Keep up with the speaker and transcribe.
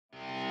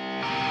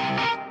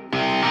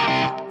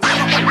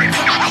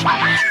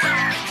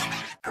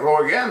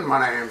Hello again,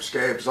 my name's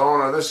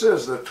Zolna. This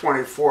is the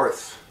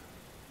 24th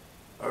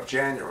of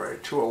January,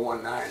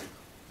 2019. I'm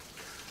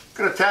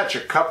going to attach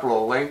a couple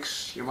of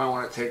links you might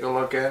want to take a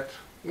look at.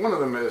 One of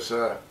them is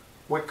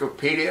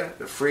Wikipedia,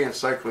 the free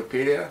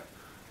encyclopedia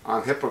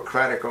on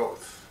Hippocratic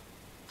oath.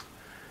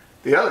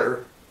 The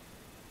other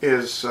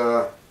is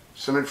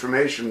some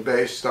information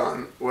based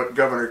on what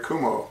Governor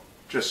Cuomo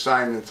just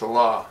signed into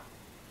law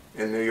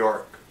in New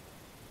York.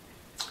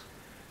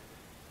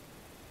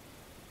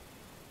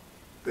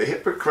 The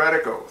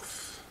Hippocratic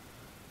Oath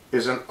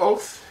is an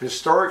oath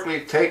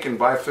historically taken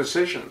by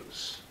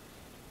physicians.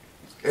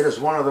 It is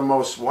one of the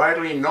most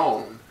widely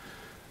known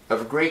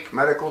of Greek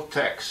medical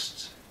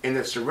texts. In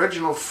its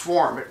original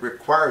form, it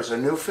requires a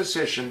new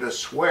physician to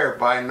swear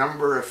by a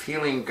number of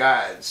healing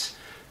gods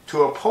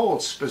to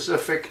uphold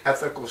specific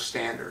ethical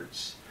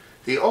standards.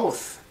 The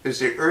oath is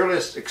the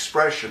earliest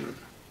expression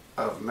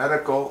of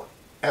medical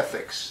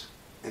ethics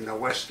in the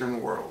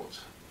Western world.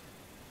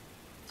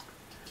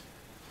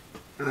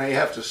 And now you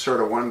have to sort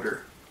of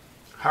wonder,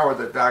 how are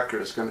the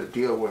doctors going to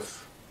deal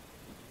with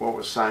what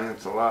was signed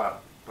into law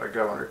by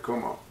Governor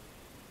Cuomo?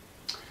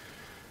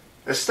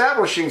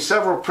 Establishing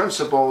several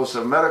principles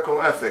of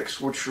medical ethics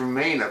which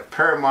remain of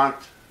paramount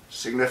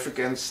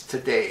significance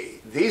today.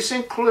 These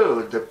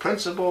include the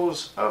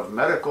principles of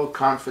medical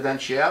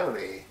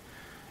confidentiality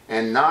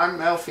and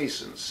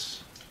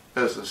non-malfeasance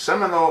as the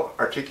seminal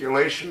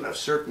articulation of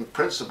certain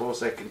principles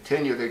that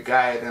continue to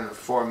guide and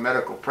inform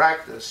medical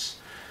practice.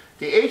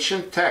 The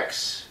ancient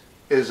text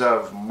is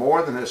of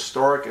more than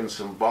historic and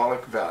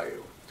symbolic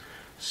value.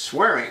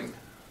 Swearing,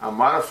 a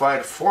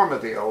modified form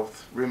of the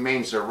oath,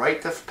 remains a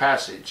rite of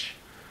passage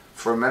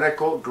for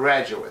medical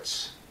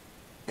graduates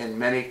in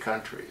many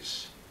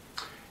countries.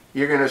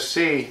 You're going to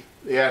see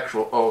the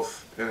actual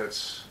oath in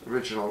its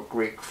original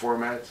Greek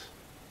format.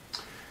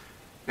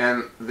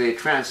 And the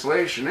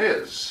translation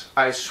is,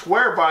 I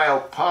swear by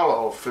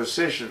Apollo,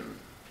 physician,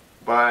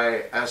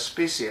 by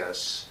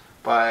Aspicius,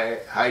 by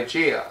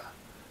Hygeia,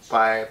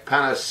 by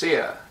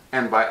Panacea,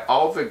 and by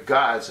all the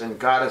gods and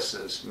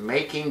goddesses,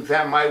 making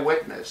them my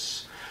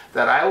witness,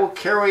 that I will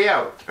carry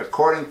out,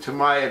 according to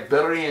my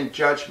ability and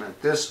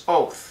judgment, this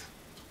oath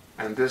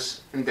and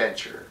this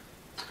indenture.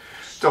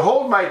 To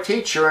hold my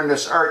teacher in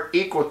this art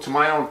equal to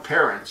my own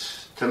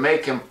parents, to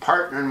make him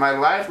partner in my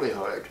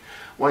livelihood,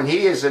 when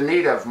he is in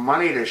need of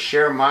money to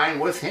share mine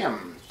with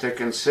him, to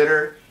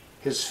consider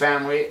his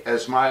family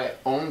as my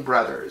own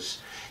brothers,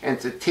 and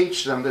to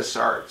teach them this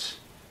art,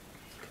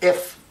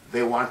 if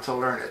they want to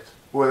learn it,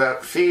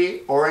 without fee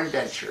or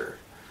indenture,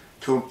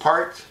 to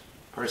impart,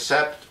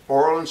 precept,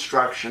 oral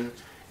instruction,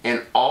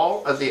 and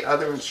all of the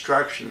other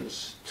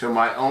instructions to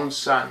my own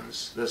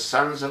sons, the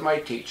sons of my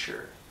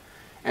teacher,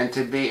 and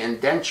to be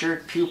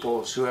indentured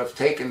pupils who have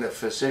taken the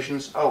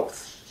physician's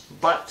oath,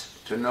 but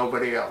to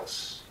nobody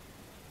else.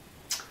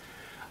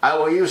 I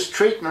will use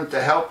treatment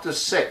to help the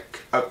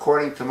sick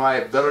according to my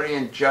ability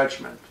and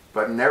judgment,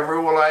 but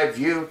never will I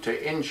view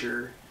to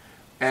injure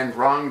and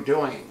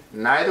wrongdoing.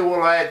 Neither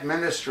will I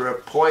administer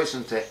a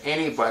poison to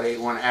anybody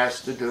when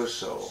asked to do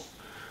so,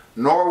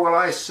 nor will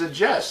I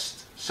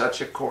suggest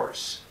such a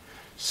course.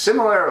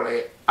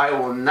 Similarly, I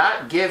will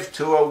not give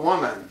to a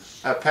woman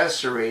a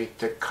pessary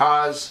to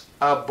cause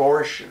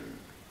abortion,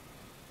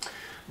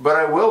 but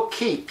I will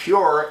keep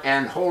pure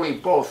and holy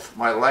both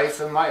my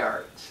life and my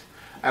art.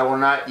 I will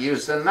not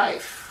use the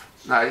knife,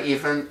 not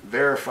even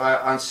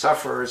verify on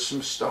sufferers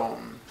from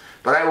stone,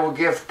 but I will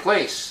give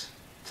place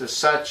to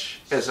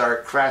such as are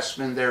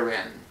craftsmen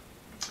therein.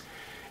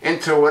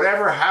 Into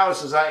whatever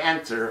houses I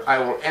enter, I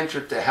will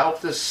enter to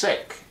help the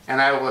sick, and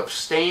I will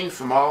abstain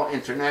from all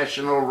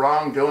intentional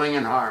wrongdoing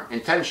and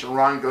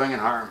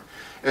harm,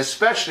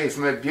 especially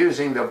from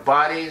abusing the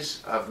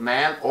bodies of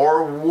man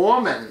or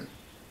woman,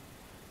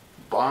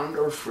 bond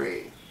or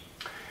free.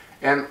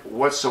 And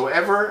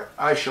whatsoever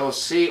I shall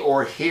see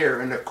or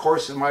hear in the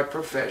course of my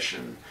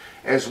profession,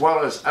 as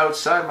well as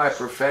outside my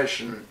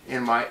profession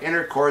in my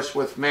intercourse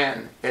with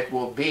men, it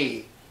will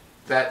be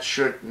that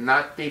should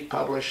not be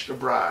published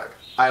abroad.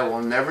 I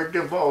will never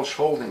divulge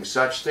holding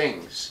such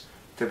things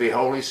to be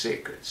holy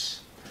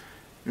secrets.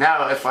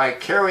 Now, if I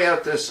carry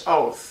out this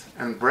oath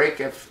and break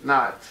it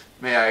not,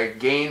 may I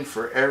gain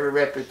for every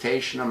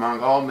reputation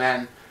among all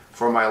men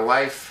for my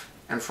life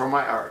and for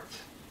my art.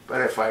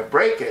 But if I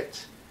break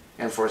it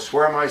and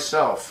forswear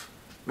myself,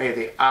 may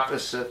the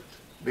opposite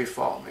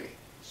befall me.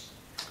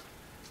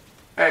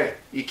 Hey,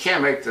 you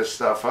can't make this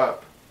stuff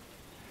up.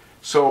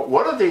 So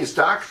what are these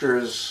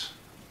doctors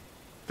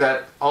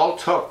that all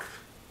took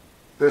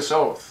this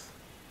oath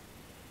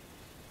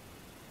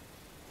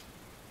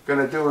going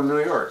to do in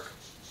New York?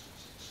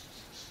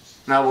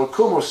 Now, with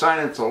Cuomo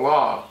signed into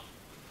law,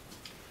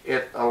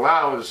 it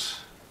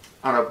allows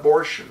an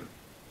abortion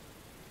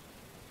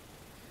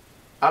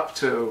up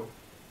to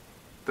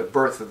the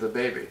birth of the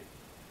baby,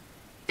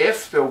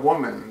 if the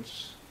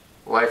woman's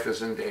life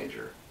is in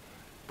danger.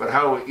 But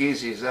how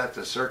easy is that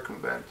to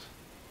circumvent?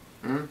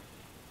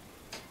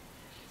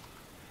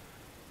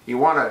 You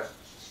want to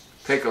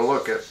take a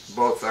look at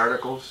both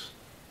articles.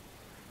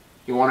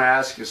 You want to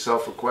ask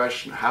yourself a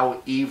question: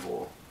 how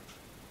evil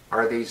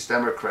are these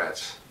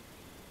Democrats.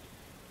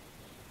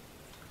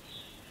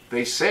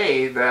 They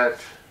say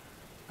that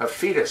a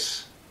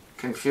fetus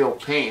can feel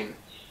pain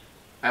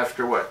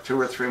after what, 2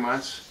 or 3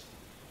 months?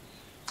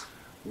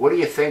 What do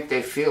you think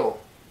they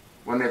feel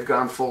when they've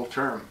gone full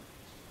term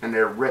and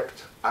they're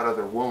ripped out of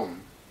the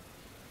womb?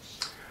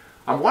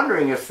 I'm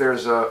wondering if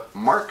there's a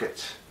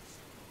market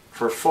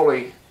for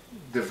fully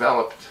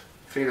developed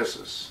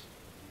fetuses,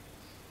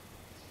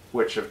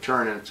 which have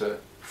turned into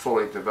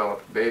fully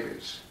developed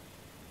babies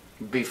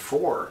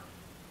before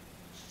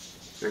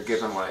they're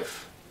given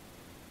life.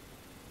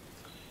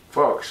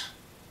 Folks,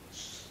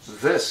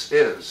 this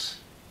is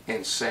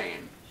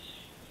insane.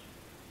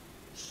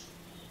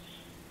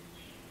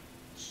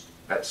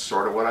 That's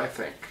sort of what I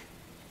think.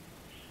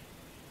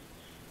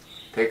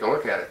 Take a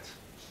look at it.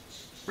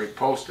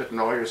 Repost it in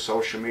all your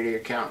social media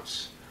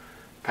accounts.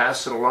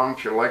 Pass it along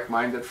to your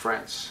like-minded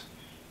friends.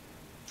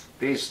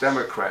 These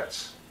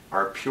Democrats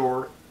are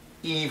pure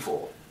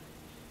evil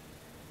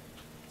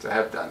to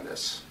have done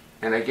this.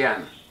 And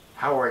again,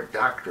 how are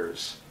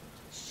doctors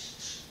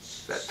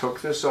that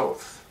took this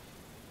oath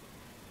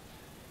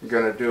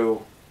going to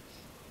do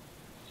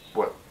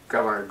what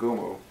Governor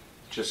Cuomo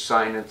just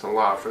signed into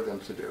law for them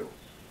to do?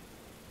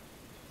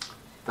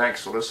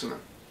 Thanks for listening.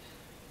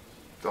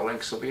 The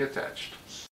links will be attached.